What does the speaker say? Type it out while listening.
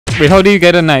Wait, how do you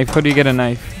get a knife? How do you get a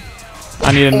knife?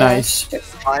 I need a knife.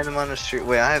 Find them on the street.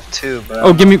 Wait, I have 2, but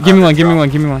Oh, give me one.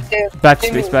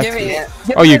 Backspace.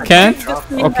 Oh, you can?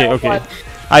 Okay.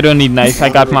 I don't need knife. I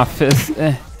got my fist.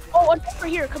 Oh, over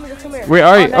here. Come here. Where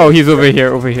are you? Oh, he's over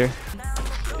here.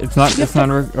 It's not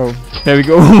working. Oh, there we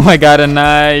go. Oh, I got a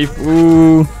knife.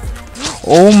 Ooh.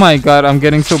 Oh my god, I'm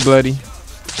getting so bloody.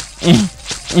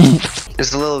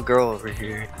 There's a little girl over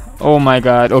here. Oh my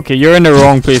god. Okay, you're in the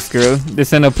wrong place, girl.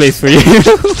 This ain't a place for you.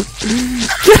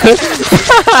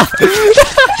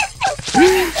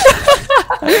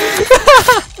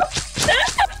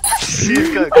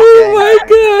 Oh my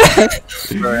god.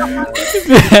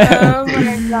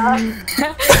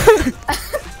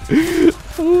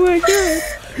 Oh my god.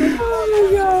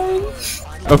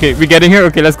 Okay, we getting here?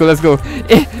 Okay, let's go. Go.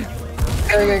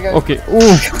 Okay.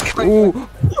 Ooh.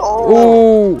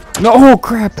 No, oh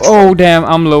crap. Oh damn,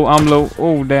 I'm low.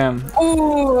 Oh damn.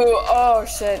 Ooh, oh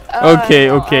shit.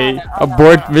 Okay.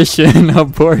 Abort mission.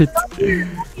 Abort.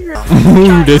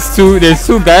 Ooh, there's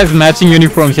two guys matching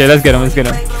uniforms here. Let's get them.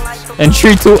 And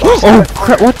 3, 2. Oh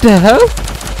crap, what the hell?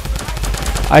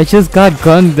 I just got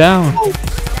gunned down.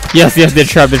 Yes, they're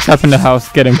trapped in the house.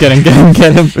 Get him.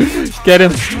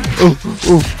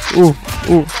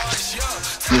 Ooh.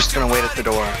 I'm just gonna wait at the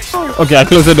door. Okay, I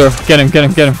close the door. Get him.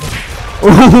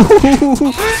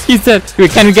 Ooh, he's dead.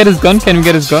 Wait, can we get his gun? Get him.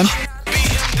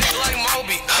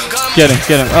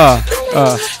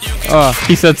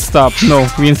 He said stop. No,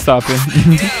 we ain't stopping.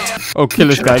 Oh, kill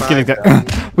this guy.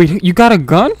 Wait, you got a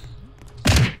gun?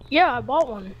 Yeah, I bought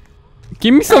one.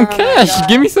 Give me some cash.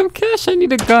 I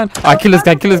need a gun. Ah, kill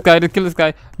this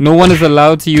guy. No one is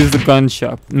allowed to use the gun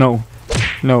shop. No.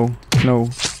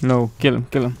 Kill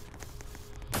him.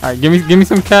 Alright, give me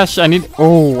some cash. I need.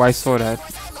 Oh, I saw that.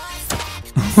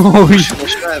 Oh,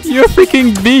 you're a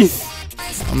freaking beast.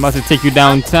 I'm about to take you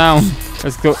downtown.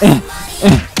 Let's go.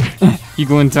 You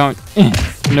going down,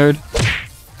 nerd?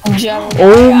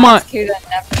 Oh my! You to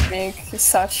never make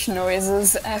such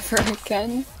noises ever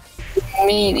again.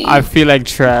 Meanie. I feel like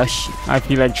trash. I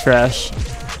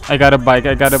got a bike.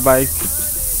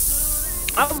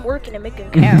 I'm working and making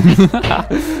cash.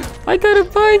 I got a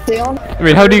bike.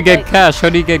 Wait, how do you get cash?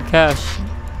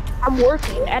 I'm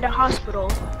working at a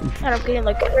hospital and I'm getting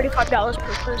like $35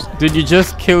 per person. Dude, you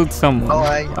just killed someone. Oh,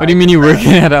 what do you mean you're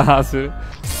working at a hospital?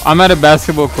 I'm at a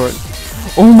basketball court.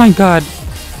 Oh my god.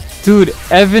 Dude,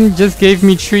 Evan just gave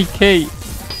me 3K.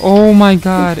 Oh my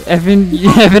god. Evan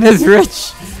is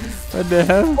rich. What the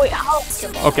hell? Wait, how?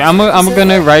 Okay, I'm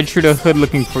gonna ride through the hood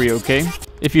looking for you, okay?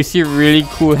 If you see a really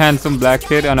cool, handsome black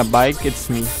kid on a bike, it's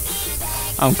me.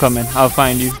 I'm coming. I'll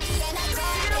find you.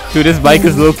 Dude, this bike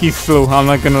is low-key slow. I'm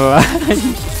not gonna lie.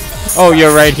 Oh,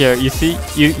 you're right here. You see?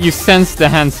 You sense the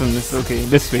handsomeness. Okay,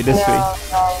 this way.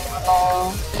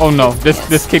 Oh no,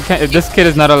 this kid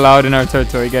is not allowed in our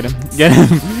territory. Get him.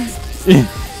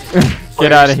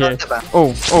 Get out of here.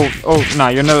 Oh, nah,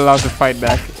 you're not allowed to fight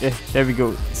back. There we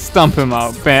go. Stomp him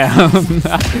out. Bam.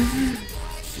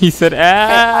 He said,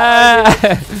 ah.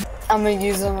 I'm gonna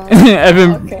use him.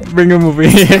 Evan, okay. Bring him over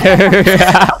here.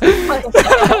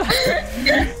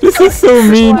 This is so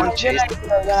mean.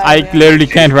 I literally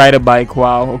can't ride a bike.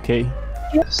 Wow, okay.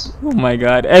 Oh my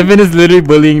god. Evan is literally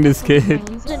bullying this kid.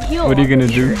 What are you gonna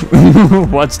do?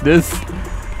 Watch this.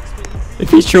 If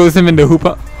he throws him in the hoop.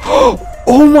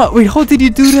 Oh my, wait, how did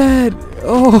you do that?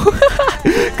 Oh.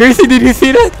 Gracie, did you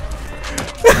see that?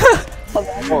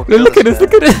 Look at this.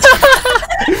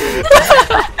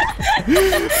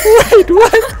 Wait,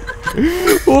 what?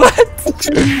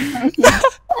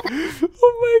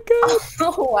 Oh my god.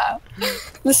 Oh wow.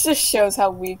 This just shows how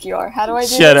weak you are. How do I do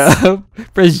Shut this? up.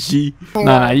 Press G.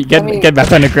 Nah, you get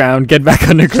back on the ground. Did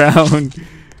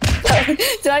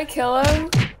I kill him?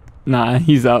 Nah,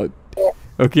 he's out.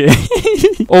 Okay.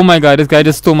 Oh my god, this guy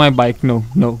just stole my bike. No.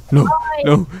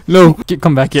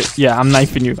 Come back here. Yeah, I'm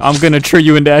knifing you. I'm gonna throw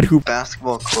you in that hoop.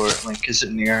 Basketball court, like, is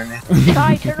it near me?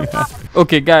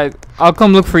 Okay, guys, I'll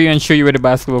come look for you and show you where the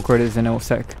basketball court is in a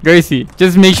sec. Gracie,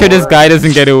 just make sure this guy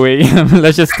doesn't get away.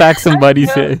 Let's just stack some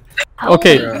buddies here.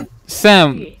 Okay,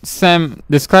 Sam,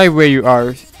 describe where you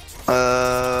are.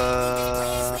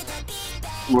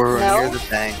 We're near the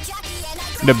bank.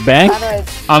 The bank?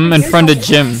 I'm in front of the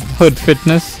gym. Hood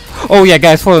Fitness. Oh yeah,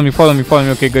 guys, follow me.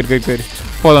 Okay, good.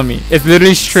 Follow me. It's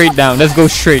literally straight down. Let's go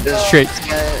straight.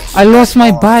 I lost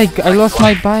my bike.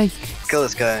 Kill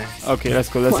this guy. Okay, let's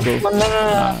go. Okay,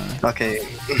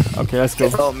 let's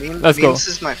go. Oh, let's go. This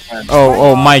is my friend.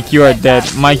 Oh, Mike, you are dead.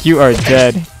 You are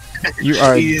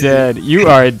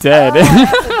dead.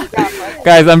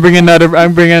 Guys, I'm bringing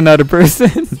another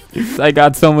person. I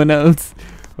got someone else.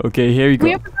 Okay, here we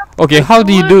go. Okay, how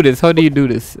do you do this? How do you do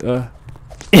this?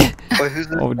 Wait, who's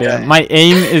this Oh guy? damn, my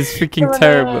aim is freaking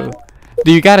terrible.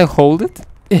 Do you gotta hold it?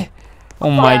 Oh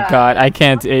my Yeah. god, I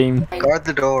can't aim. Guard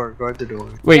the door. Guard the door.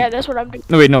 Wait, Yeah, that's what I'm doing.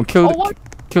 no wait, no, kill, Oh, what?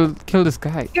 kill this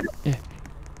guy. Yeah.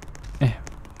 Yeah.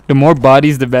 The more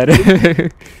bodies, the better.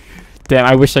 Damn,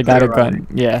 I wish I got a They're gun.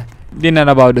 Yeah, they're not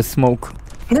about the smoke.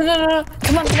 No.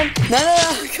 Come on.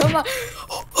 No. Come on.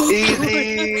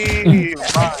 Easy.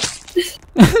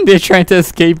 They're trying to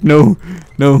escape. No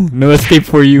escape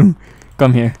for you.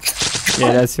 Come here.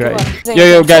 Yeah, that's right. Come on.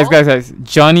 Yo, guys.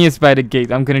 Johnny is by the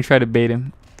gate. I'm gonna try to bait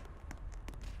him.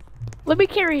 Let me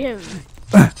carry him.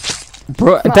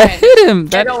 Bro, that Fine. hit him.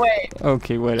 Get That away.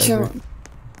 okay, whatever. Sure.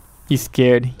 He's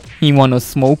scared. He wanna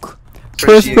smoke. For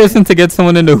First you. person to get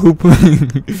someone in the hoop.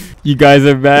 You guys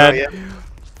are No, bad. yeah.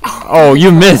 Oh,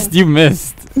 you missed. You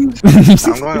missed. I'm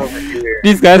going over here.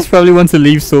 These guys probably want to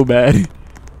leave so bad.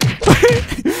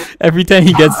 Every time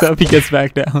he gets up, he gets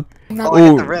back down. Oh, I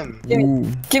hit the rim.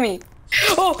 Ooh. Gimme.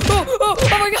 Oh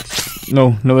my god.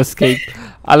 No escape.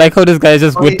 I like how this guy is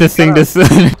just Oh, witnessing yeah. this.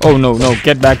 Oh no,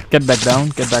 get back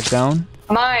down.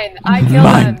 Mine. I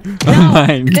killed him. No.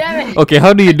 Mine. Damn it. Okay,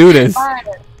 how do you do this? Mine.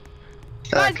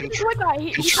 Guys, Control- this one guy,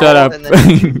 he- control- Shut up. and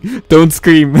then- Don't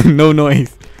scream. No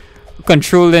noise.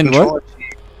 Control and Control what?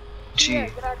 G. Yeah,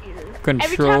 get out of here. Every time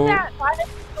Control. that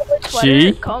G?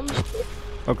 sweater comes.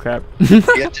 Oh crap. You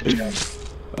have to jump.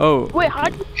 Oh. Wait, how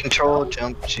do you Control,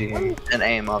 jump, G, and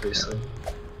aim, obviously.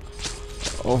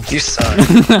 Oh. You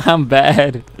suck. I'm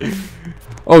bad.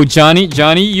 Oh, Johnny,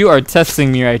 you are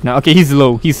testing me right now. Okay, he's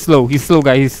low. He's slow,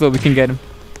 guy. He's slow. We can get him.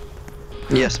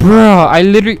 Yes. Bro, I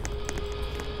literally.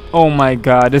 Oh my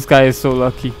god, this guy is so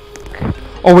lucky.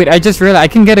 Oh wait, I just realized I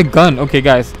can get a gun. Okay,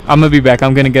 guys, I'm gonna be back.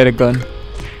 I'm gonna get a gun.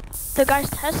 the guy's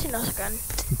testing us again?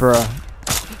 Bruh.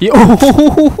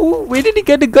 Oh, where did he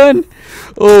get the gun?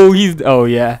 Oh, he's. Oh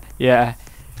yeah.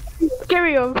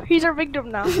 Carry him. He's our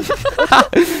victim now.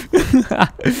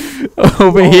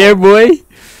 Over here, boy.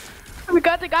 We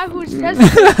got the guy who's testing.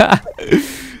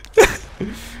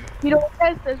 You don't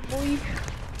test us, boy.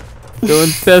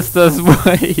 Don't test us,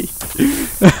 boy.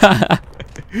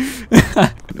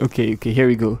 Okay, here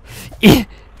we go.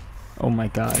 Oh my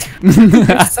god.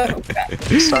 So bad.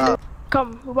 Stop.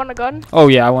 Come, we want a gun? Oh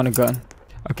yeah, I want a gun.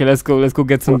 Okay, let's go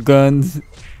get some guns.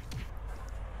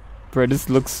 Bro, this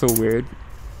looks so weird.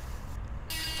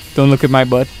 Don't look at my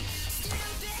butt.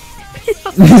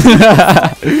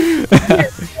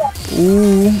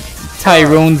 Ooh,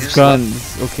 Tyrone's he's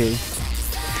guns. Okay.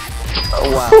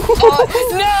 Oh, wow. Oh,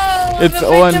 no. It's the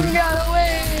on. victim got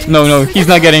away. No, he's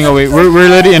not getting away. We're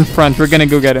literally in front. We're gonna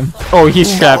go get him. Oh,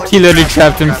 he's trapped. He literally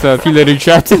trapped himself.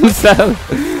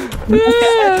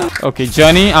 Okay,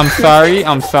 Johnny, I'm sorry,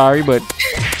 but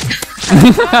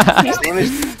His name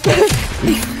is.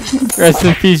 rest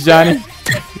in peace, Johnny.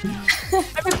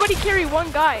 Everybody carry one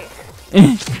guy.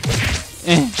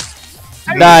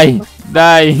 Die.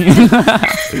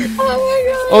 Oh my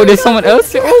god. Oh, there's someone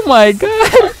else here. Oh my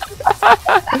god.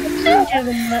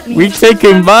 We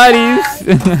taking bodies.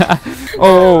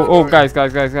 Oh, guys.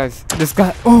 This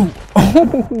guy. Oh.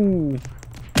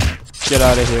 Get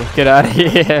out of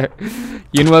here.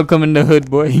 You're welcome in the hood,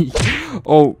 boy.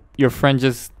 Oh, your friend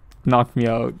just knocked me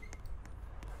out.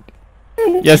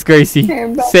 Yes, Gracie.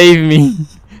 Save me.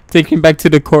 Take me back to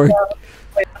the court.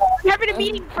 We're having a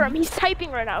meeting for him. He's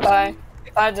typing right now. Bye.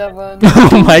 Bye, Devon.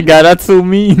 Oh my god, that's so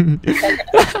mean.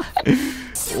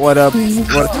 What up?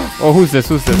 Oh, who's this?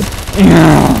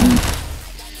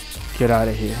 Get out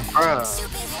of here. Bruh.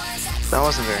 That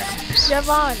wasn't very nice.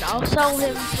 Devon, I'll sell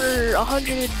him for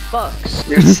 $100.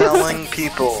 You're selling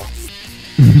people.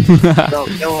 No,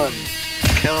 kill him.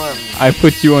 I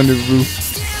put you on the roof.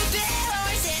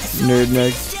 Nerd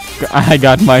next. I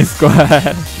got my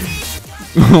squad.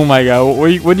 Oh my god,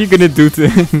 what are you gonna do to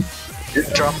him?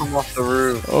 Just drop him off the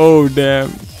roof. Oh damn.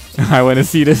 I wanna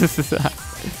see this.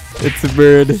 It's a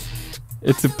bird.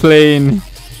 It's a plane.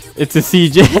 It's a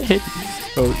CJ.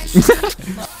 Oh.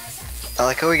 I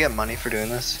like how we get money for doing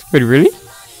this. Wait, really?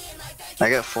 I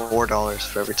get $4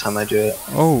 for every time I do it.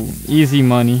 Oh, easy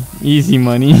money.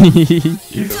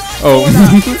 Oh.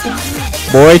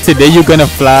 Boy, today you're gonna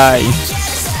fly.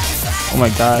 Oh my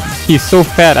god. He's so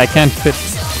fat, I can't fit.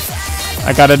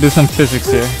 I gotta do some physics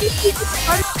here.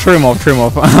 Trim off.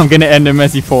 I'm gonna end him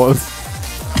as he falls.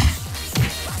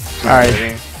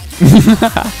 Alright.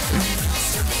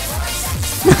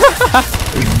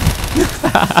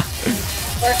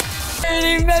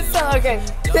 Okay,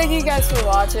 thank you guys for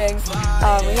watching.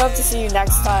 We hope to see you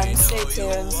next time. Stay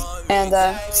tuned. And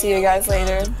see you guys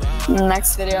later in the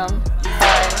next video.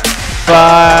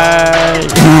 Bye.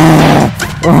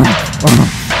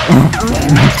 Bye.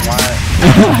 What?